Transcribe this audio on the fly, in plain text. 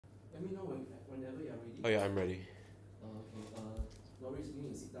Oh yeah, I'm ready. Laurie, you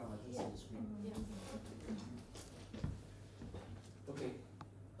can sit down. I can see the screen. Okay.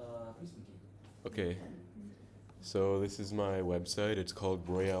 Please begin. Okay. So this is my website. It's called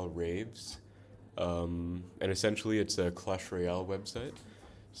Royale Raves. And essentially it's a Clash Royale website.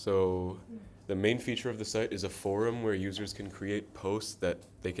 So the main feature of the site is a forum where users can create posts that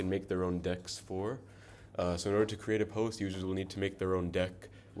they can make their own decks for. So in order to create a post, users will need to make their own deck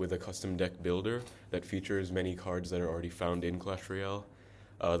with a custom deck builder that features many cards that are already found in Clash Royale.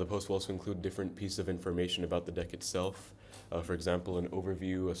 The post will also include different pieces of information about the deck itself. For example, an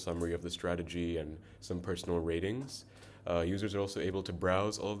overview, a summary of the strategy, and some personal ratings. Users are also able to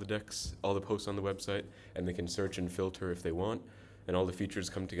browse all of the decks, all the posts on the website, and they can search and filter if they want. And all the features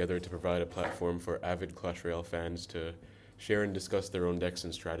come together to provide a platform for avid Clash Royale fans to share and discuss their own decks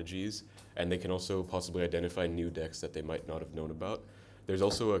and strategies. And they can also possibly identify new decks that they might not have known about. There's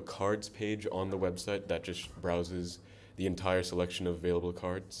also a cards page on the website that just browses the entire selection of available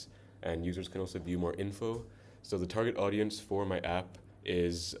cards, and users can also view more info. So the target audience for my app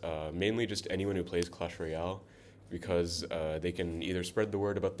is mainly just anyone who plays Clash Royale, because they can either spread the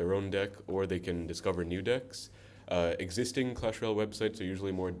word about their own deck or they can discover new decks. Existing Clash Royale websites are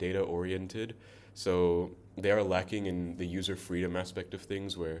usually more data-oriented, so they are lacking in the user freedom aspect of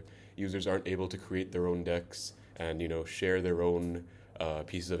things, where users aren't able to create their own decks and share their own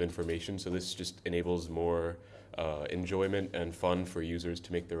pieces of information. So this just enables more enjoyment and fun for users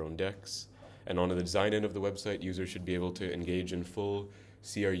to make their own decks. And on the design end of the website, users should be able to engage in full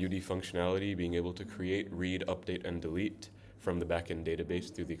CRUD functionality, being able to create, read, update, and delete from the backend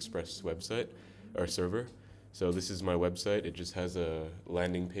database through the Express website or server. So this is my website. It just has a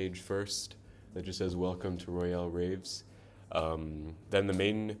landing page first that just says "Welcome to Royale Raves." Then the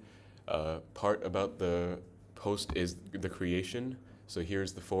main part about the post is the creation. So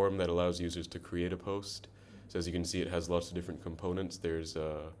here's the form that allows users to create a post. So as you can see, it has lots of different components. There's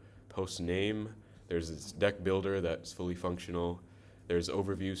a post name, there's this deck builder that's fully functional, there's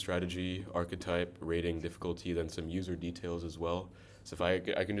overview, strategy, archetype, rating, difficulty, then some user details as well. So if I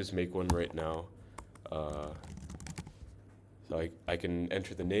can just make one right now. So I can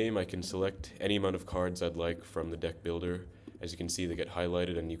enter the name, I can select any amount of cards I'd like from the deck builder. As you can see, they get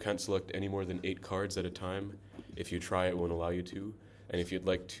highlighted, and you can't select any more than 8 cards at a time. If you try, it won't allow you to. And if you'd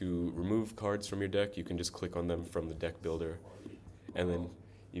like to remove cards from your deck, you can just click on them from the deck builder, and then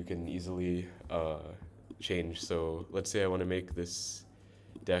you can easily change. So let's say I want to make this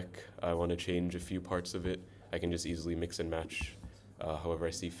deck, I want to change a few parts of it. I can just easily mix and match however I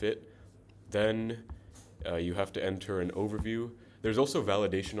see fit. Then you have to enter an overview. There's also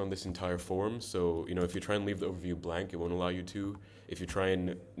validation on this entire form, so if you try and leave the overview blank, it won't allow you to. If you try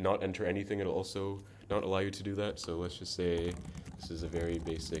and not enter anything, it'll also not allow you to do that. So let's just say this is a very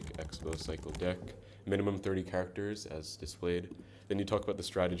basic Expo cycle deck, minimum 30 characters as displayed. Then you talk about the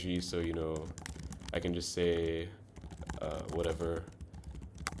strategy, so I can just say whatever.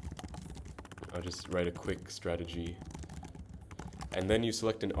 I'll just write a quick strategy. And then you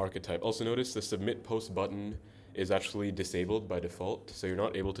select an archetype. Also notice the submit post button is actually disabled by default, so you're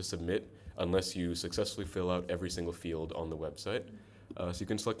not able to submit unless you successfully fill out every single field on the website. So you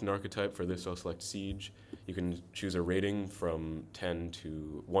can select an archetype. For this, I'll select Siege. You can choose a rating from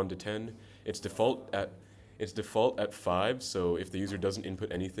 1 to 10. It's default at 5, so if the user doesn't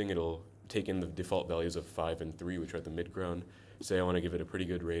input anything, it'll take in the default values of 5 and 3, which are the mid-ground. Say I want to give it a pretty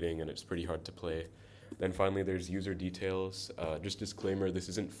good rating, and it's pretty hard to play. Then finally, there's user details. Just disclaimer, this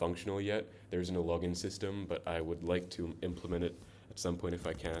isn't functional yet. There isn't a login system, but I would like to implement it at some point if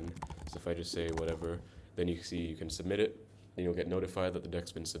I can. So if I just say whatever, then you see you can submit it, and you'll get notified that the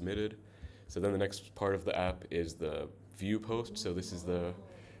deck's been submitted. So then the next part of the app is the view post. So this is the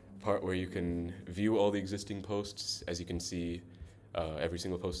part where you can view all the existing posts. As you can see, every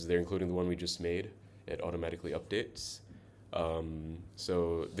single post is there, including the one we just made. It automatically updates.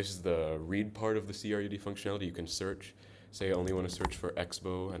 So this is the read part of the CRUD functionality. You can search. Say I only want to search for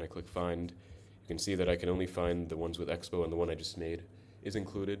Expo, and I click find. You can see that I can only find the ones with Expo, and the one I just made is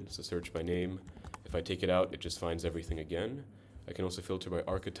included. So search by name. If I take it out, it just finds everything again. I can also filter by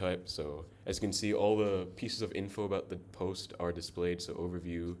archetype. So as you can see, all the pieces of info about the post are displayed. So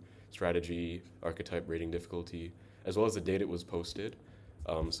overview, strategy, archetype, rating, difficulty, as well as the date it was posted.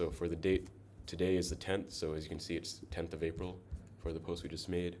 So for the date, today is the 10th, so as you can see, it's 10th of April for the post we just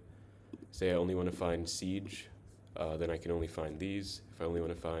made. Say I only want to find Siege, then I can only find these. If I only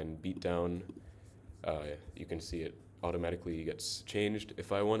want to find Beatdown, you can see it automatically gets changed.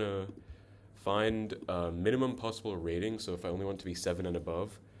 If I want to find minimum possible rating, so if I only want to be 7 and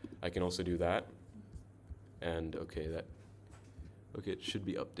above, I can also do that. And okay, it should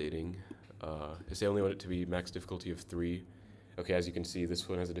be updating. say I only want it to be max difficulty of 3. Okay, as you can see, this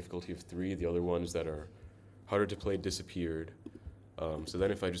one has a difficulty of 3. The other ones that are harder to play disappeared. So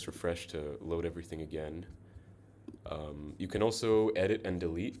then if I just refresh to load everything again, you can also edit and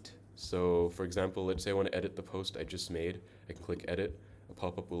delete. So for example, let's say I want to edit the post I just made. I can click edit, a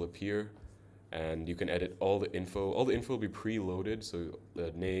pop-up will appear, and you can edit all the info. All the info will be pre-loaded, so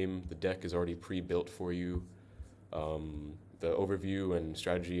the name, the deck is already pre-built for you. The overview and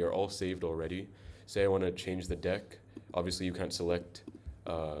strategy are all saved already. Say I want to change the deck. Obviously you can't select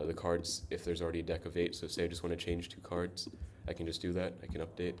the cards if there's already a deck of 8, so say I just want to change 2 cards. I can just do that. I can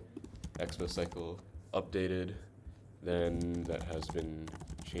update. Expo cycle updated. Then that has been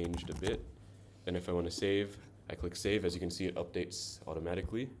changed a bit. Then if I want to save, I click save. As you can see, it updates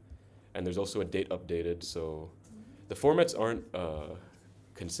automatically. And there's also a date updated, so the formats aren't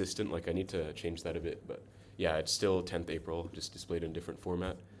consistent. Like I need to change that a bit, but yeah, it's still 10th April, just displayed in a different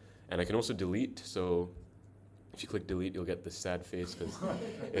format. And I can also delete, so if you click delete, you'll get this sad face because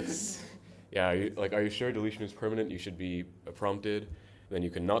it's, yeah, are you sure deletion is permanent? You should be prompted. Then you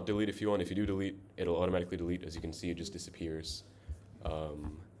can not delete if you want. If you do delete, it'll automatically delete. As you can see, it just disappears.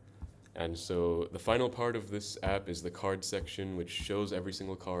 And so the final part of this app is the card section, which shows every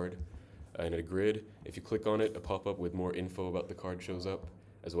single card in a grid. If you click on it, a pop-up with more info about the card shows up,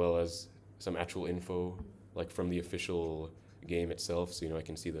 as well as some actual info, like from the official game itself. So, I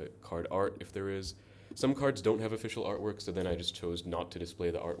can see the card art if there is. Some cards don't have official artwork, so then I just chose not to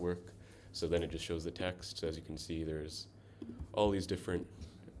display the artwork. So then it just shows the text. So as you can see, there's all these different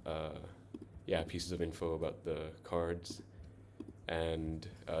pieces of info about the cards. And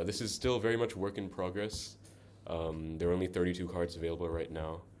this is still very much work in progress. There are only 32 cards available right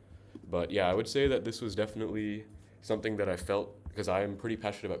now. But yeah, I would say that this was definitely something that I felt, because I am pretty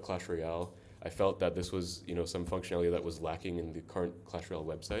passionate about Clash Royale, I felt that this was some functionality that was lacking in the current Clash Royale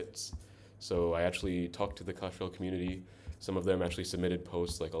websites. So I actually talked to the Clash Royale community. Some of them actually submitted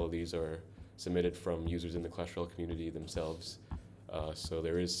posts, like all of these are submitted from users in the Clash Royale community themselves. So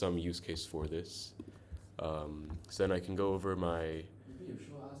there is some use case for this. So then I can go over my... Maybe you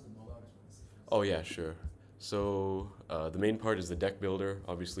show us the mobile response. Oh yeah, sure. So the main part is the deck builder.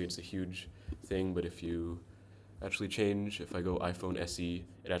 Obviously it's a huge thing, but if you actually change, if I go iPhone SE,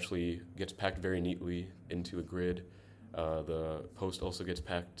 it actually gets packed very neatly into a grid. The post also gets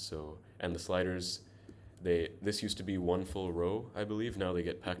packed, and the sliders, this used to be one full row, I believe. Now they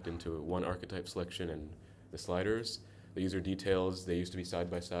get packed into one archetype selection and the sliders. The user details, they used to be side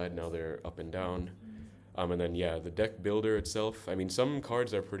by side, now they're up and down. And then the deck builder itself, I mean, some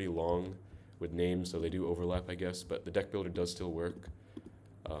cards are pretty long with names, so they do overlap, I guess, but the deck builder does still work.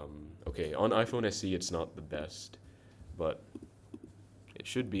 Okay, on iPhone SE it's not the best, but it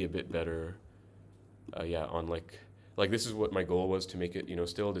should be a bit better. On like this is what my goal was, to make it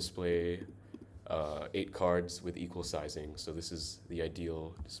still display 8 cards with equal sizing. So this is the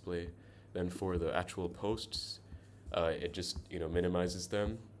ideal display. Then for the actual posts, it just minimizes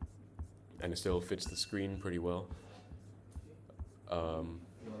them, and it still fits the screen pretty well. Your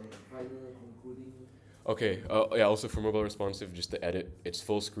final concluding. Okay, also for mobile responsive, just to edit, it's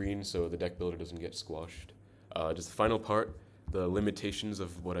full screen so the deck builder doesn't get squashed. Just the final part, the limitations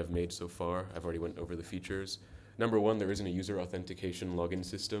of what I've made so far. I've already went over the features. Number 1, there isn't a user authentication login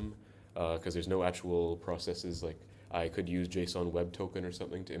system because there's no actual processes. Like I could use JSON web token or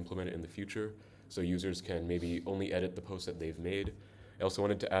something to implement it in the future, so users can maybe only edit the posts that they've made. I also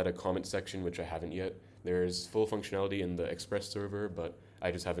wanted to add a comment section, which I haven't yet. There's full functionality in the Express server, but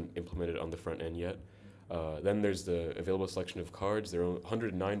I just haven't implemented it on the front end yet. Then there's the available selection of cards. There are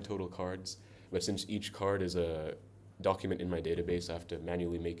 109 total cards, but since each card is a document in my database, I have to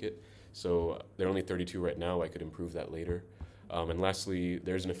manually make it. So there are only 32 right now. I could improve that later. And lastly,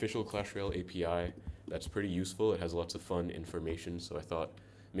 there's an official Clash Royale API that's pretty useful. It has lots of fun information, so I thought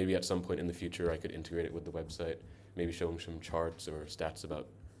maybe at some point in the future I could integrate it with the website, maybe showing some charts or stats about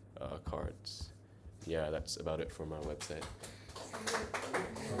cards. Yeah, that's about it for my website.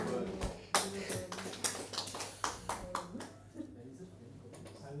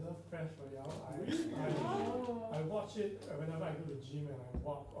 I love Clash Royale. I watch it whenever I go to the gym and I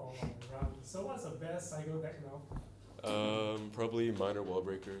walk or I run. So what's the best cycle deck now? Probably minor wall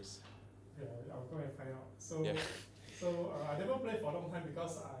breakers. Yeah, I'll go and find out. So, Yeah. I never played for a long time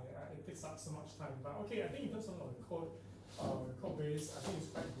because it takes up so much time. But okay, I think in terms of the code base, I think it's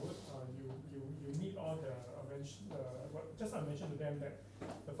quite good. You need all the just I mentioned to them that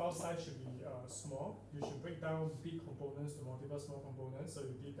the file size should be small. You should break down big components to multiple small components. So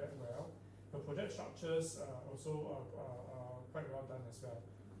you did that well. The project structures also quite well done as well.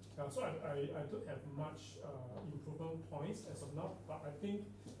 So I don't have much improvement points as of now, but I think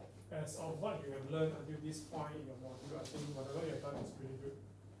as of what you have learned until this point in your module, I think whatever you have done is pretty good.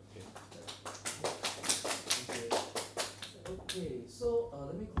 Okay, so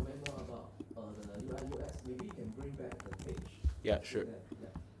let me comment more about the UI UX. Maybe you can bring back the page. Yeah, sure. Yeah.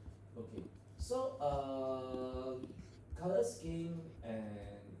 Okay. So color scheme and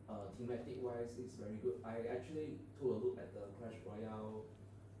thematic wise is very good. I actually took a look at the Clash Royale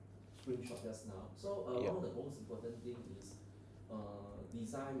screenshot just now. So one of the most important thing is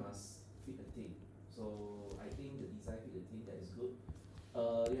design must fit the theme. So I think the design fit the theme, that is good.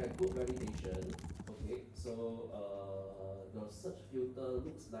 You have good validation. Okay, so the search filter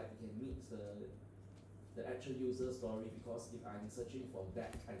looks like it can meet the actual user story, because if I'm searching for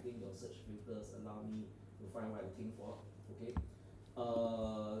that, I think your search filters allow me to find what I'm looking for. Okay,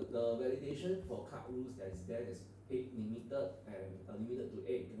 the validation for card rules that is there is 8 limited and limited to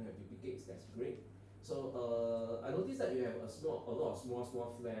 8. You can have duplicates. That's great. So I noticed that you have a lot of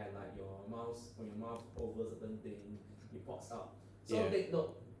small flare, like your mouse, when your mouse over certain thing, it pops out. So take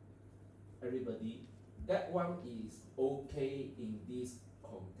note, everybody, that one is okay in this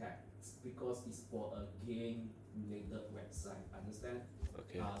context because it's for a game-related website. Understand?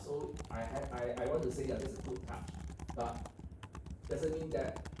 Okay. So I want to say that that's a good touch, but doesn't mean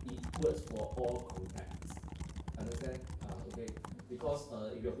that it works for all contexts. Understand? Okay. Because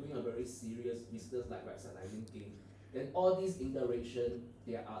if you're doing a very serious business like website like linking, then all these iteration,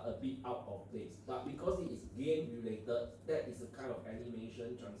 they are a bit out of place. But because it is game related, that is the kind of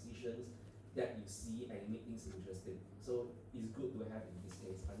animation transitions that you see and make things interesting. So it's good to have in this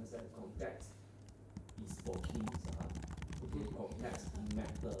case. Understand? Context is for kings. Okay, context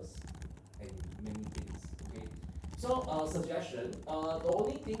matters and many things. Okay. So suggestion. The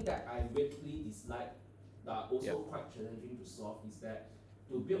only thing that I greatly dislike, but also quite challenging to solve, is that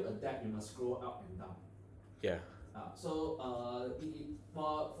to build a deck you must scroll up and down. Yeah.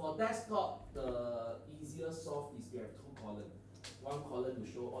 For desktop, the easier solve is you have 2 columns. One column to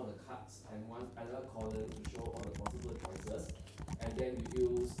show all the cards and another column to show all the possible choices. And then you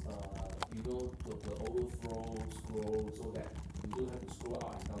use the overflow scroll so that you don't have to scroll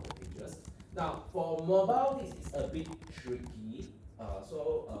up and down the pages. Now for mobile, this is a bit tricky.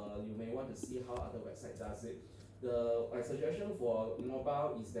 You may want to see how other website does it. My suggestion for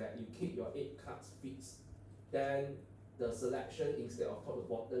mobile is that you keep your 8 cards fixed. Then the selection, instead of top to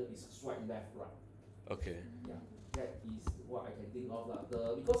bottom, is swipe left, right. Okay. Yeah, that is what I can think of.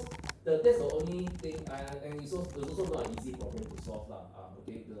 Because that's the only thing, and there's also not an easy problem to solve.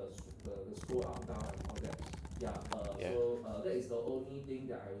 Okay, the scroll up, down, and all that. So that is the only thing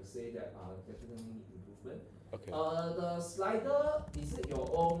that I would say that definitely need improvement. Okay. The slider, is it your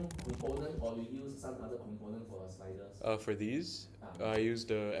own component or you use some other component for the sliders? For these, I used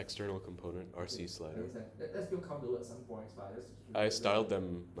an external component, RC slider. That still count towards some points, but I styled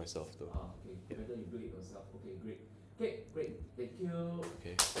them myself though. Okay. Better you do it yourself. Okay, great. Okay, great. Thank you.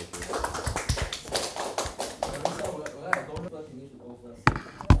 Okay, thank you.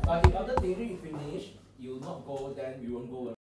 But if after theory you finish, you not go, then we won't go.